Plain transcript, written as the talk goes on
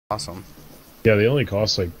Awesome. Yeah, they only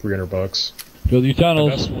cost like $300. Build your The tunnels.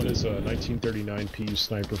 best one is a 1939 PU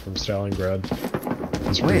sniper from Stalingrad.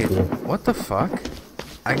 It's Wait, pretty cool. what the fuck?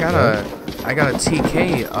 I got a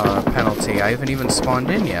TK penalty. I haven't even spawned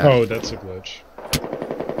in yet. Oh, that's a glitch.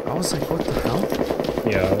 I was like, what the hell?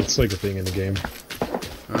 Yeah, it's like a thing in the game.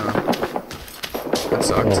 That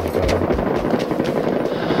sucked. Oh my god.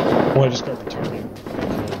 Well, I just got returning,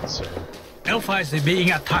 so... Alpha is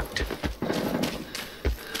being attacked.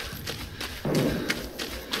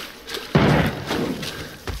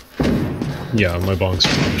 Yeah, my bonk's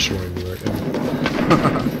destroying me right now.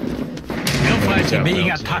 Alpha is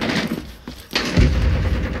being attacked.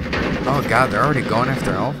 Oh god, they're already going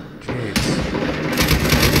after Elf? Jeez.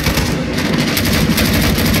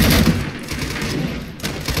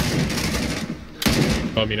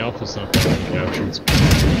 I mean, Alpha's not being captured.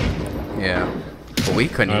 Yeah. But we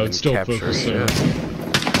couldn't even still capture focus, shit.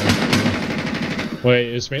 Well,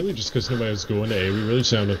 it's mainly just because nobody was going to A. We really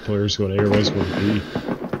just had enough players going A or was going to B.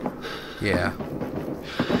 Yeah.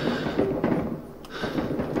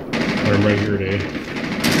 I'm right here at A.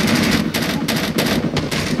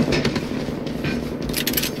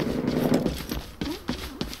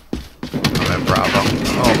 I'm at Bravo.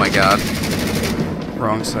 Oh my god.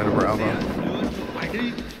 Wrong side of Bravo.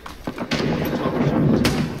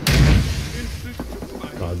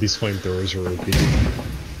 God, these flamethrowers are OP.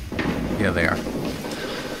 Yeah, they are.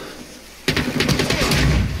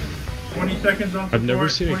 20 seconds on I've never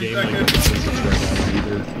support, seen a 20 game like seconds. this right now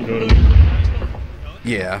either. You know what I mean?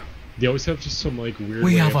 Yeah. They always have just some like weird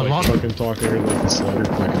We way have of a like lot- fucking talking or like the slider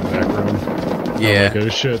click in the background. Yeah. I'm like, oh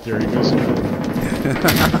shit, there he goes again.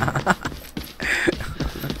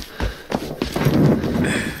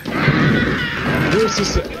 Where's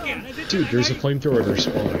this? Dude, there's a flamethrower at our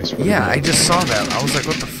spawn. I swear to Yeah, God. I just saw that. I was like,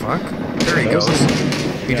 what the fuck? There he That was goes.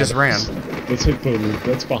 He Yeah, just ran. That's like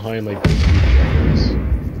that's behind like those objectives.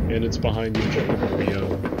 And it's behind the objective where we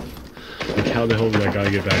like how the hell did that guy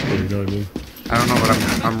get back there, you know what I mean? I don't know, but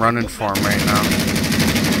I'm running for him right now.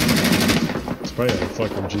 It's probably like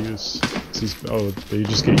fucking juice. Oh, did he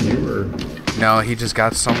just get you or No, he just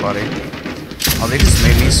got somebody. Oh, they just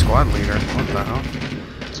made me squad leader. What the hell?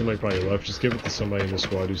 somebody probably left? Just give it to somebody in the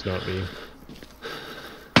squad who's not me.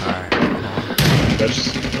 Alright. That's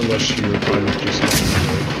just, unless you were fine with just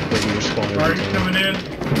regular spawn every Target's time. coming in.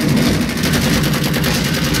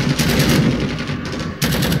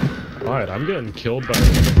 Alright, I'm getting killed by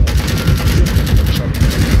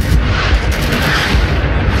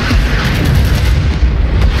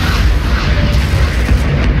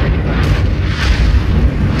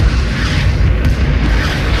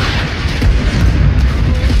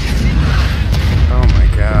Oh my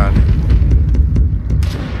god.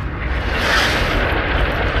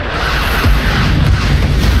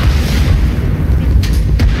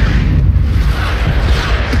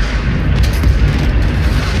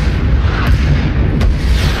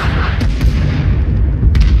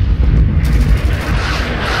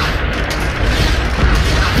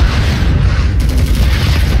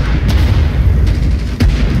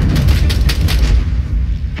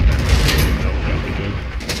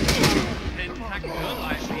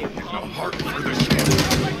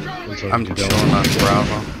 I'm chilling on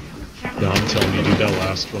Bravo. Yeah, I'm telling you, dude, that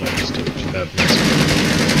last one I just took you that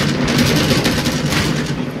mess.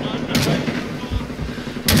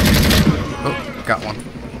 Oh, got one. Dude,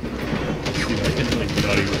 I can like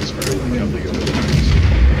not even describe like how big of it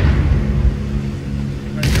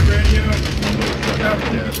Radio.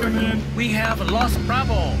 is. Coming in. We have lost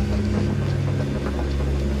Bravo.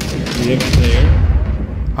 You have there.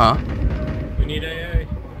 Huh? We need AA.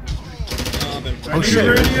 Oh shit.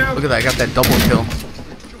 Look at that, I got that double kill.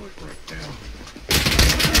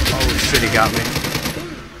 Oh shit, he got me.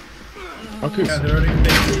 Okay, Yeah, they're already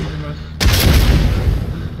taking from us.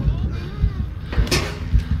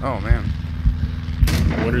 Oh man.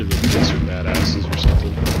 I wonder if the police are badasses or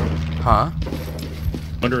something. Huh? I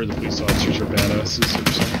wonder if the police officers are badasses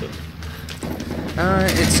or something.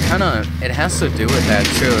 It's kinda, it has to do with that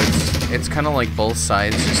too. It's kinda like both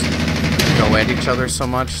sides just go at each other so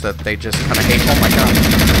much that they just kinda hate. Oh my god.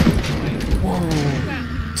 Whoa.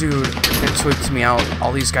 Dude, it tweaked me out.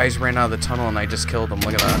 All these guys ran out of the tunnel and I just killed them.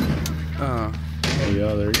 Look at that. Oh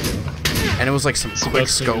yeah, there you go. And it was like some It's the quick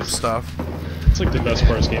best thing scope is- stuff. It's like the best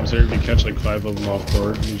part of games there. You catch like 5 of them off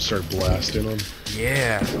guard and you start blasting them.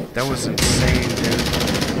 Yeah, that was insane, dude.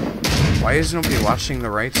 Why is nobody watching the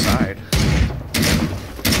right side?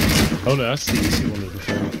 Oh no, that's the easy one to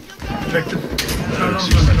defend. Check this.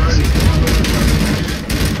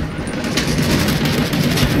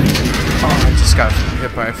 Oh, I just got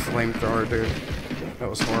hit by a flamethrower, dude. That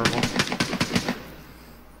was horrible.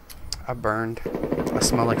 I burned. I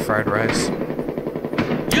smell like fried rice.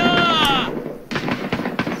 Yeah!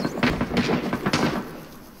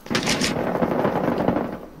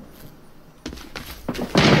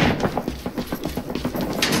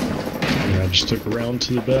 Yeah, I just took a round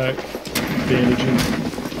to the back, bandaging.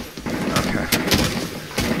 Okay.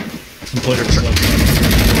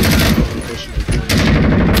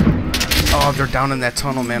 Oh, they're down in that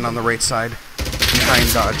tunnel, man, on the right side. Behind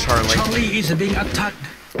Charlie. Charlie is being attacked.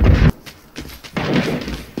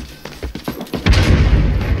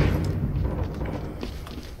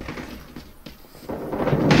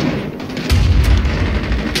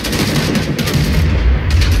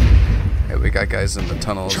 Hey, we got guys in the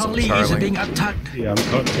tunnels. Charlie is being attacked. Yeah, I'm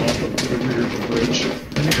cutting off of the rear of the bridge.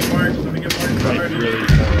 Let me get marks. Let me get marks Like, already. really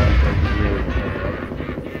far out, like, really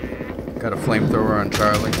far out. Got a flamethrower on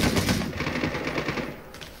Charlie.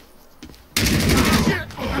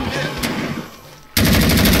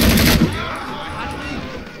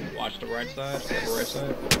 Watch the right side, the right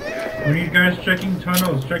side. We need guys checking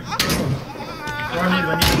tunnels. Check the tunnels. Ronnie,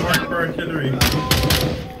 I need a mark for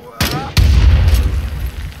artillery.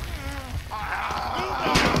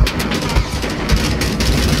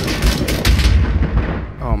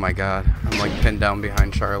 Oh my god. I'm like pinned down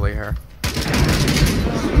behind Charlie here.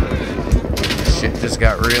 Shit just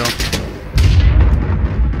got real.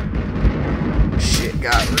 Shit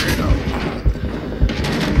got real.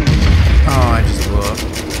 Oh, I just blew up.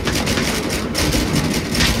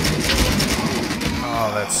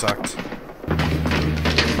 Oh, that sucked.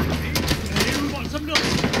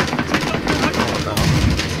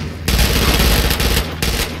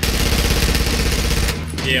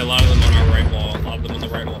 Yeah, a lot of them on our right wall. A lot of them on the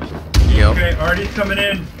right wall. Yep. Okay, Artie's coming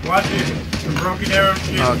in. Watch it. Some broken arrow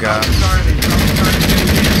shit. Oh, God. Alright,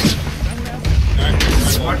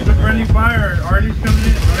 Watch the friendly fire. Artie's coming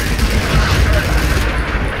in. Artie's coming in.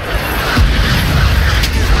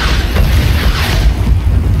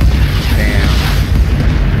 Damn.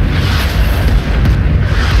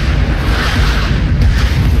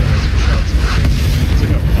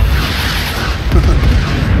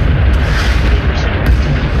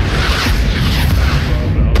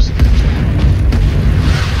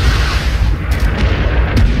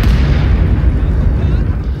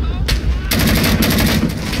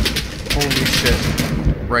 Holy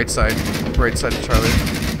shit. Right side of Charlie.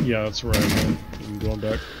 Yeah, that's where I'm going. I'm going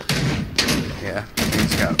back. Yeah,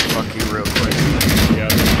 he's got fucky real quick. Yeah,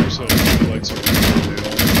 there's lights are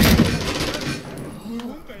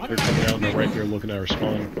they're coming out and they're right here looking at our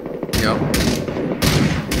spawn. Yep.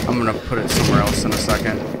 I'm gonna put it somewhere else in a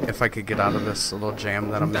second. If I could get out of this little jam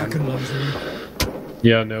that I'm in.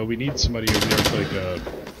 Yeah, no, we need somebody over there with like a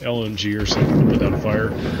LMG or something to put that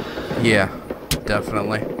fire. Yeah,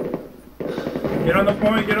 definitely. Get on the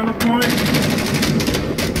point. Get on the point.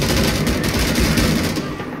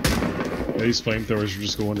 Yeah, these flamethrowers are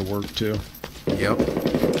just going to work too. Yep.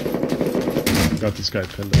 Got this guy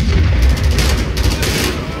pinned up.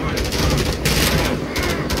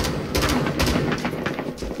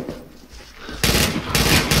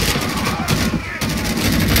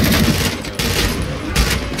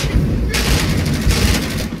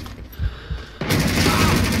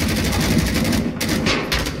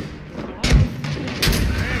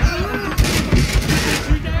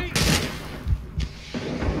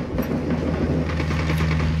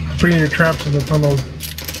 Putting your traps in the tunnel.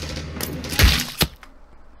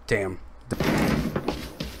 Damn.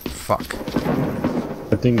 Fuck.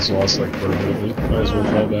 That thing's lost like permanently. Might as well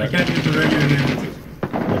fall I back. can't use the radio here.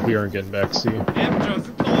 Like we aren't getting back, see?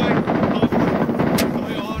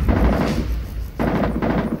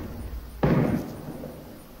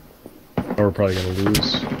 Or we're probably gonna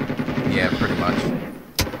lose. Yeah, pretty much.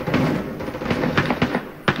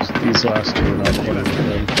 These last two are not getting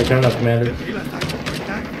them. Turn up, Commander.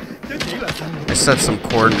 I set some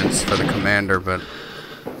coordinates for the commander, but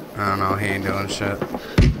I don't know, he ain't doing shit.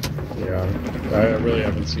 Yeah, I really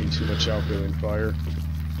haven't seen too much outgoing fire,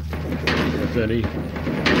 if any.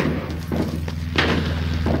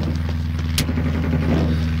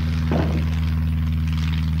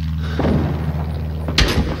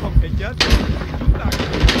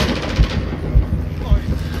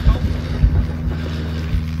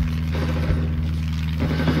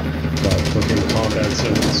 Fucking combat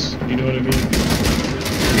zones, you know what I mean?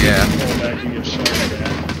 Yeah. Fall back, you get shot at.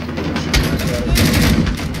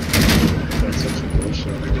 That's such a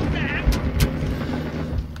bullshit.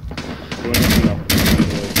 Going up and up.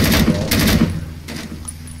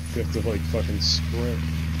 You have to like fucking sprint.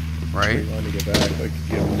 Right? Straight line to get back. Like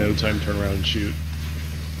you have no time to turn around and shoot.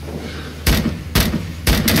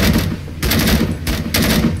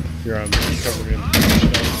 Here I'm covering him.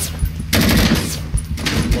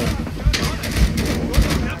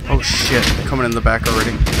 Oh shit, coming in the back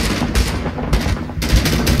already.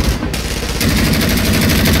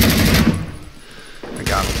 I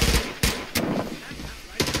got him.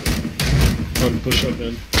 Come on, push up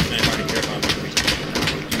then.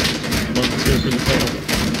 Come on, let's go for the tunnel.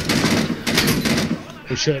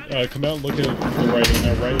 Push up, come out and look at the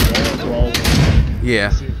right wall.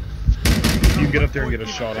 Yeah. You can get up there and get a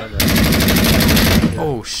shot on that.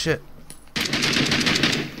 Oh shit.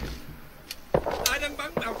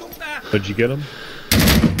 Did you get him?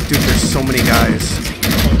 Dude, there's so many guys.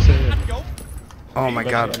 Oh my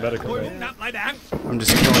god. I'm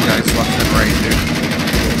just killing guys left and right,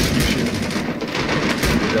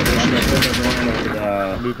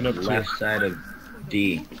 dude. Moving up left side of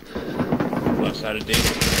D. Left side of D.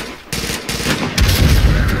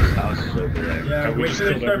 House is over there. Yeah, we wait just till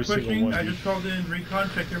they killed start every single pushing. one. I just called in recon,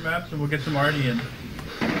 check your maps, and we'll get some arty in.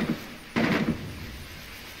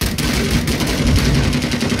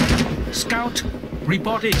 Scout,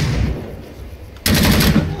 reporting.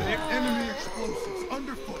 Enemy explosives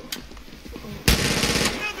underfoot.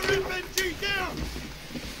 Another MNG down.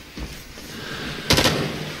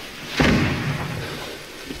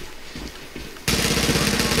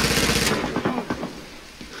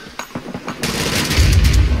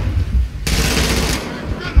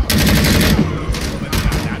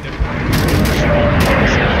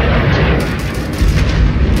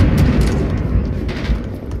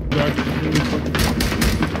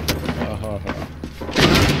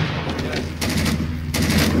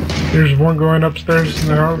 There's one going upstairs in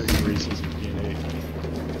the house.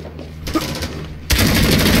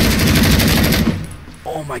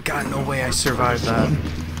 Oh my god, no way I survived that.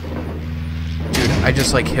 Dude, I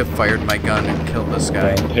just like hip fired my gun and killed this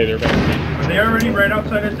guy. Hey, they're back. Are they already right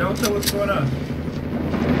outside of Delta? What's going on?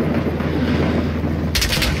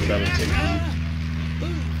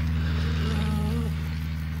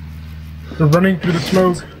 They're running through the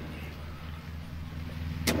smoke.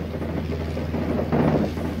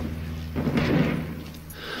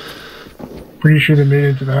 Pretty sure they made it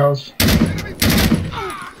into the house.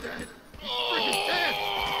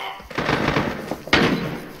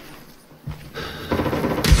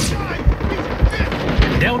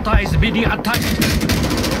 Delta is being attacked.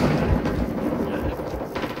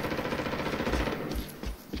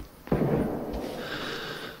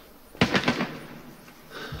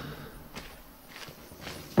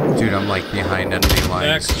 Dude, I'm like behind enemy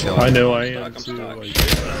lines. Chilling. I know I am too. Like,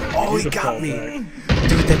 Oh, he got me.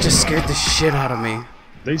 Dude, that just scared the shit out of me.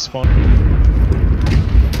 they spawn.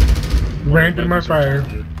 Random my fire.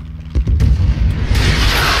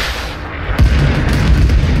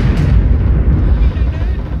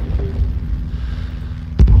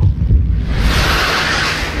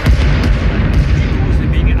 Is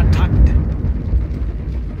being attacked.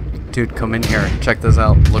 Dude, come in here. Check this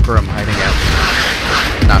out. Look where I'm hiding at.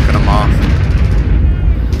 Knocking him off.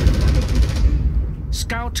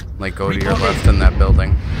 Scout, Like, go to your left in that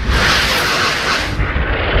building.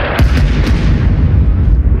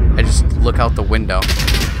 I just look out the window.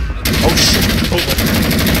 Oh shit!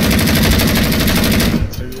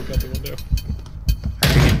 That's how you look out the window.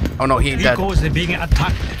 Oh no, he ain't dead. Eco is being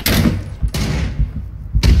attacked.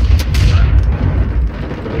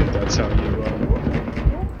 That's how you.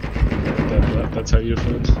 That's how you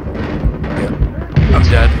defend. I'm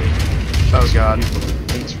dead. Oh god.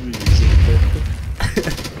 Thanks for using it.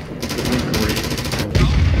 Great.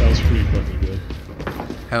 That was pretty fucking good.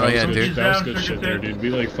 Hell yeah, dude. That was good shit there, dude. We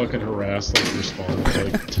like fucking harassed like your spawn for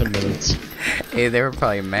like 10 minutes. Hey, they were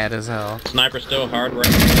probably mad as hell. Sniper still hard right.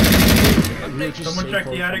 We were just Someone so check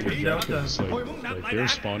far the attic from or the Delta. office, like they were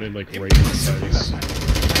spawning like right inside us.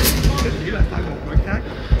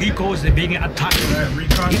 Eco is being attacked. Alright,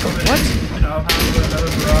 recon coming What? in. And I'll have another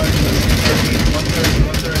barrage. One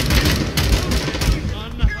third.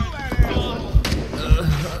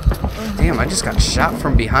 Damn, I just got shot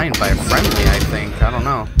from behind by a friendly, I think. I don't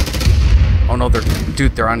know. Oh no,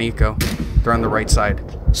 they're on eco. They're on the right side.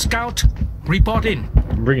 Scout, reporting.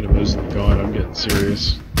 I'm bringing a Muslim gun. I'm getting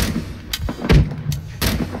serious.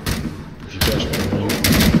 If you catch my ring.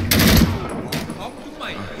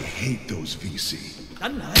 I hate those VC.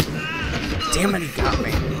 Damn it, he got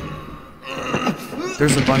me.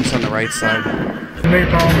 There's a bunch on the right side.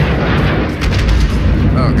 Napalm.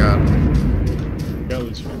 Oh god. Got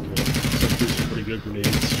those fucking some pretty good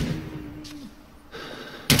grenades.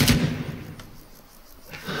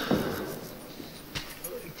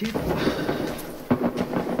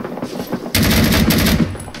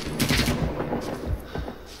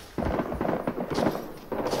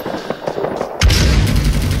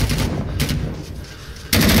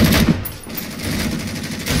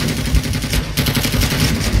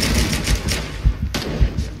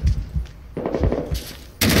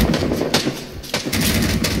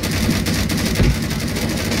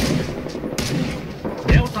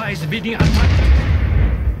 is being attacked.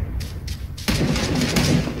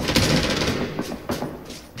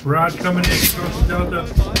 Rod coming in across the Delta.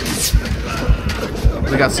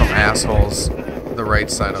 We got some assholes. The right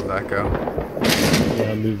side of that go.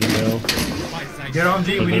 Yeah, I'm moving now. Get on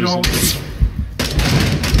D, we need to hold D.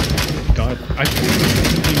 God, I feel like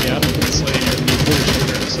moving out of this like and you pull the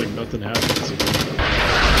trigger, it's like nothing happens.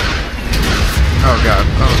 Oh god,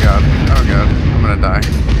 oh god, oh god. I'm gonna die.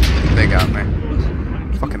 They got me.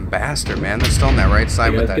 Fucking bastard, man. They're still on that right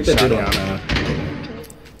side with that shotgun.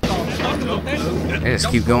 They just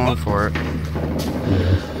keep going for it.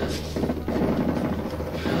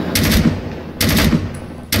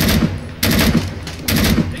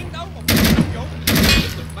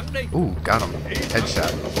 Ooh, got him.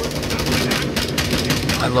 Headshot.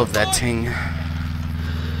 I love that ting.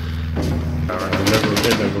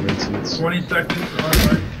 It never made sense. 20 seconds on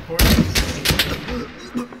right course.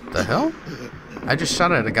 The hell? I just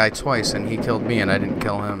shot at a guy twice and he killed me and I didn't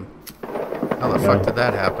kill him. How the fuck did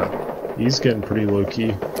that happen? He's getting pretty low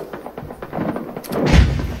key.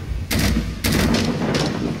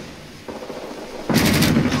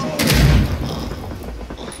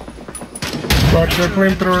 Roger,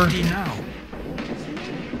 flamethrower. Now.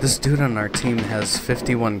 This dude on our team has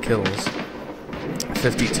 51 kills.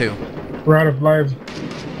 52. We're out of lives.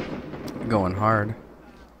 Going hard.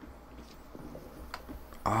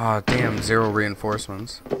 Aw, damn, 0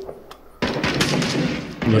 reinforcements.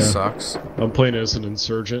 This sucks. I'm playing as an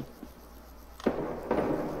insurgent.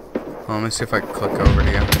 Well, let me see if I can click over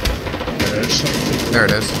to you. There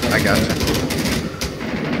it is. I got you.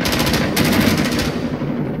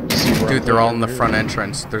 Dude, they're all in the front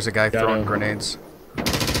entrance. There's a guy throwing grenades.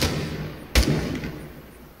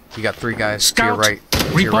 You got 3 guys to your right.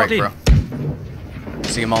 To your right, bro.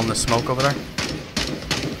 See them all in the smoke over there?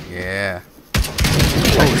 Yeah.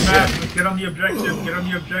 Oh shit. Get on the objective. Get on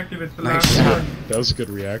the objective. It's the Nice last shot. one. That was a good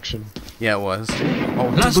reaction. Yeah, it was.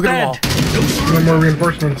 Oh, Last look at them all. No more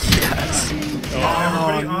reinforcements. Yes.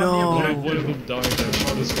 Everybody on the no. objective. One of them died. That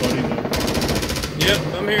shot his buddy though. Yep,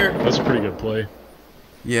 I'm here. That's a pretty good play.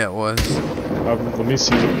 Yeah, it was. Let me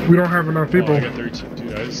see. We don't have enough people. Oh, I got 13.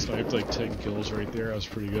 Dude, I sniped like 10 kills right there. That was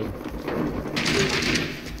pretty good.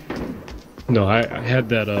 No, I had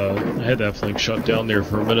that flank shut down there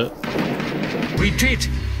for a minute. Retreat,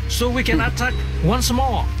 so we can attack once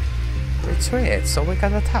more. Retreat, so we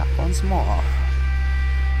can attack once more.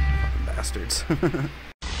 Fucking bastards.